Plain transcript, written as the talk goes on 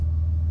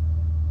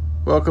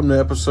Welcome to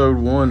episode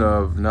 1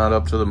 of Not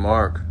Up to the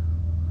Mark.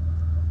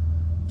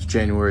 It's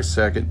January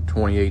 2nd,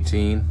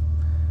 2018,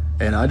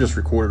 and I just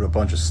recorded a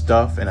bunch of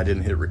stuff and I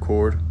didn't hit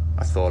record.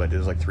 I thought I did. It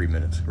was like 3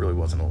 minutes. It really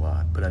wasn't a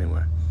lot, but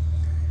anyway.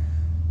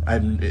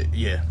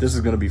 This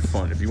is going to be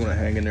fun. If you want to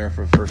hang in there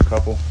for the first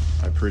couple,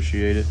 I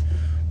appreciate it.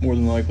 More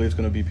than likely, it's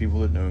going to be people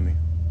that know me.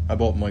 I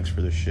bought mics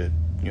for this shit.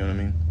 You know what I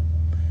mean?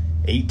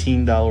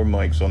 $18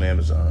 mics on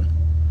Amazon.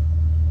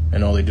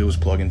 And all they do is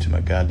plug into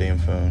my goddamn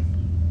phone.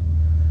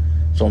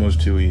 It's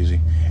almost too easy.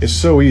 It's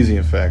so easy,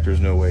 in fact, there's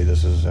no way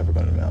this is ever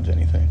going to amount to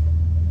anything.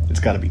 It's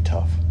got to be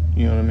tough.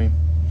 You know what I mean?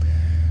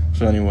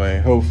 So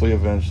anyway, hopefully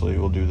eventually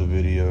we'll do the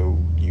video,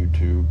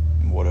 YouTube,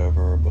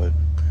 whatever, but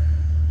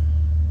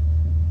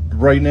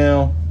right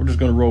now, we're just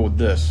going to roll with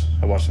this.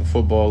 I watched some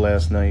football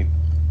last night.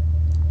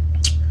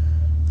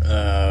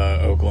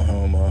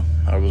 Oklahoma.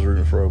 I was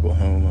rooting for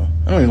Oklahoma.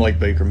 I don't even like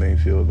Baker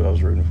Mayfield, but I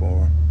was rooting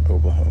for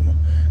Oklahoma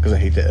because I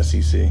hate the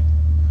SEC. I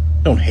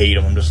don't hate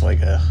them. I'm just like,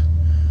 ugh.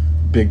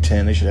 Big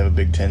Ten. They should have a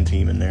Big Ten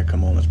team in there.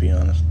 Come on, let's be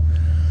honest.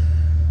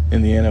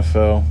 In the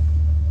NFL,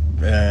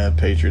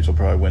 Patriots will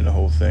probably win the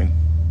whole thing.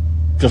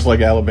 Just like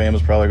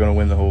Alabama's probably going to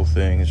win the whole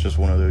thing. It's just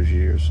one of those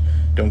years.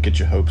 Don't get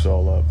your hopes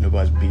all up.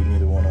 Nobody's beating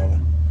either one of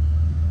them.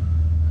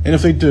 And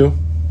if they do,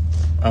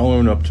 I'll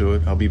own up to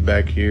it. I'll be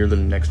back here the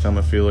next time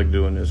I feel like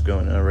doing this,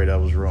 going, all right, I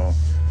was wrong.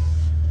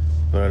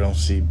 But I don't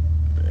see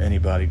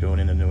anybody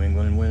going into New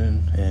England and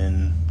winning.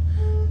 And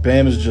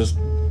Bama's just,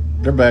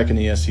 they're back in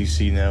the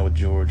SEC now with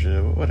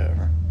Georgia,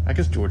 whatever. I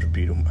guess Georgia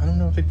beat them. I don't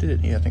know if they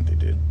did. Yeah, I think they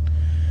did.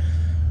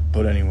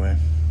 But anyway,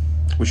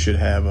 we should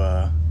have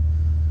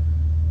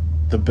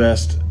the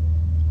best.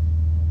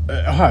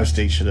 Ohio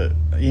State should have,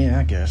 yeah,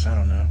 I guess. I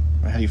don't know.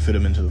 How do you fit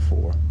them into the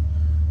 4?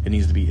 It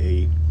needs to be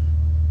 8.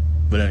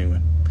 But anyway,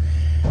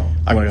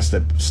 I'm going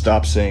to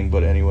stop saying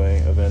but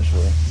anyway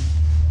eventually.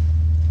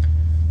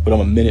 But I'm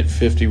a minute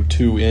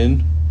 52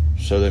 in,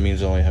 so that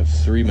means I only have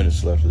 3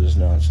 minutes left of this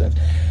nonsense.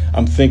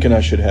 I'm thinking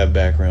I should have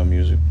background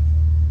music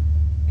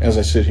as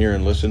I sit here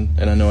and listen,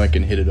 and I know I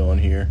can hit it on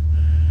here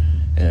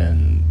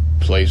and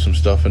play some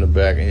stuff in the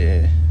back.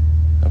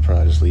 I'll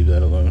probably just leave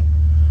that alone.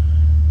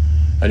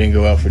 I didn't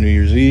go out for New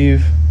Year's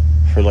Eve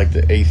for like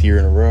the 8th year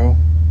in a row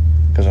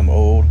because I'm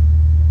old,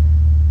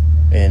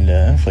 and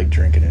I feel like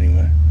drinking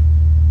anyway.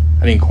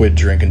 I didn't quit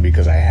drinking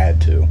because I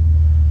had to.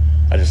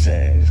 I just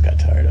got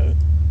tired of it.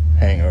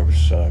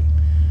 Hangovers suck.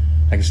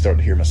 I can start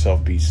to hear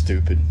myself be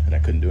stupid, and I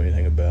couldn't do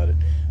anything about it.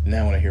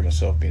 Now when I hear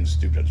myself being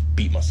stupid, I just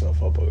beat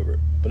myself up over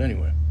it. But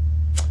anyway.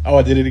 Oh,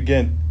 I did it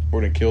again.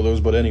 We're going to kill those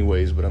but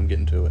anyways, but I'm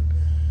getting to it.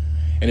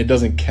 And it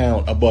doesn't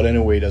count. A but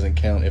anyway doesn't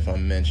count if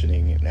I'm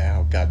mentioning it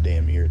now.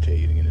 Goddamn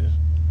irritating it is.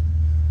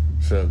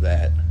 So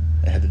that.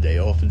 I had the day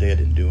off today. I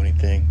didn't do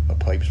anything. My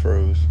pipes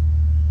froze.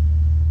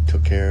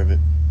 Took care of it.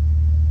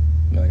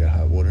 Now I got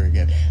hot water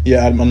again.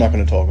 Yeah, I'm not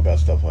going to talk about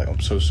stuff like, I'm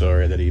so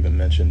sorry that I even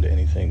mentioned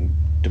anything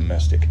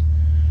domestic.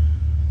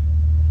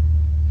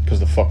 Because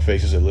the fuck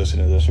faces that listen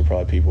to this are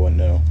probably people I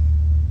know.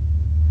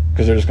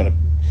 Because they're just going to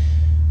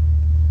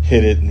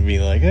hit it and be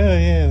like, oh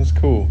yeah, that's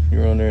cool.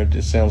 You're on there.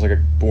 It sounds like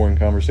a boring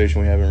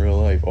conversation we have in real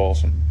life.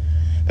 Awesome.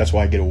 That's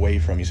why I get away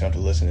from you, so I have to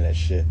listen to that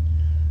shit.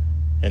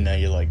 And now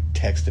you're like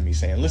texting me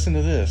saying, listen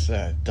to this.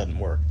 It doesn't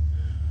work.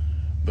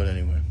 But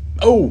anyway.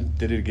 Oh,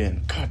 did it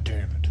again. God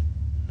damn it.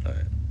 All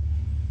right.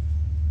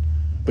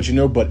 But you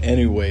know, but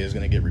anyway is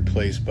going to get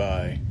replaced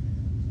by,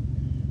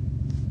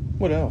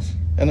 what else?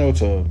 I know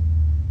it's a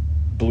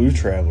Blues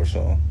Traveler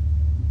song.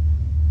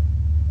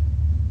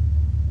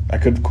 I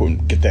could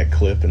get that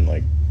clip and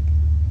like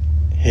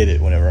hit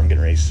it whenever I'm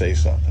getting ready to say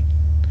something.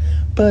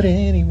 But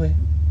anyway.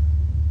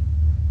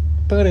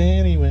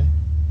 I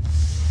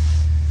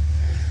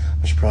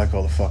should probably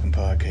call the fucking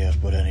podcast,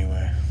 but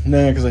anyway.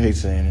 Nah, because I hate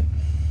saying it.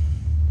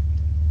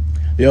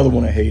 The other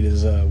one I hate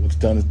is what's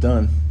done is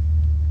done.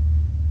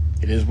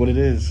 It is what it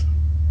is.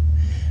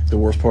 The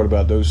worst part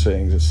about those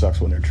sayings, it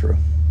sucks when they're true.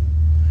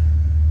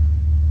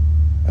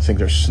 I think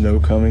there's snow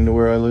coming to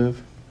where I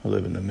live. I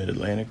live in the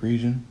mid-Atlantic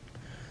region.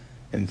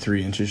 And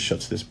 3 inches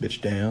shuts this bitch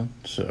down.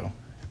 So,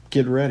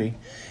 get ready.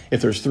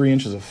 If there's 3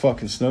 inches of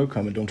fucking snow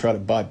coming, don't try to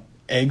buy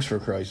eggs for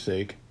Christ's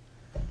sake.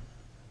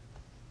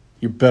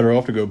 You're better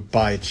off to go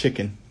buy a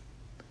chicken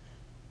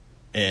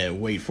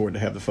and wait for it to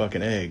have the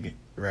fucking egg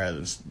rather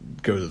than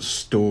go to the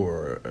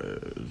store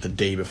the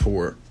day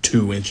before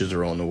 2 inches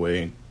are on the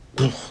way.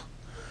 Ugh.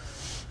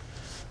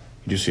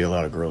 You do see a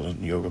lot of girls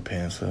in yoga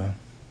pants, though.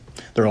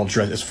 They're all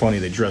dressed. It's funny,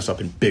 they dress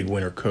up in big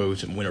winter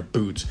coats and winter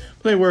boots.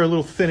 But they wear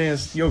little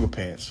thin-ass yoga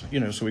pants,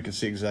 so we can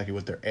see exactly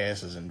what their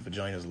asses and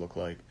vaginas look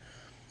like.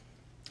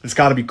 It's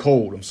got to be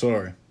cold, I'm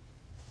sorry.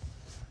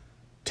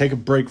 Take a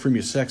break from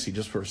your sexy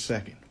just for a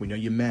second. We know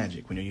you're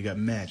magic. We know you got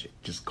magic.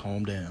 Just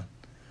calm down.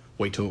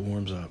 Wait till it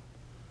warms up.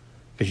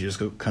 Because you just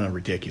go kind of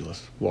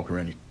ridiculous. Walking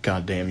around in your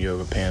goddamn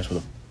yoga pants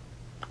with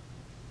a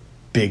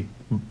big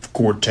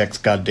Gore-Tex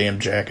goddamn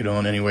jacket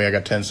on. Anyway, I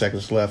got 10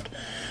 seconds left.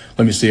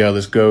 Let me see how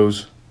this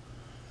goes.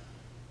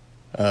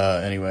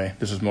 Anyway,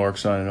 this is Mark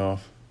signing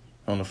off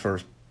on the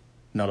first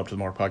Not Up to the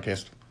Mark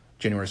podcast,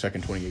 January 2nd,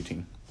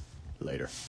 2018. Later.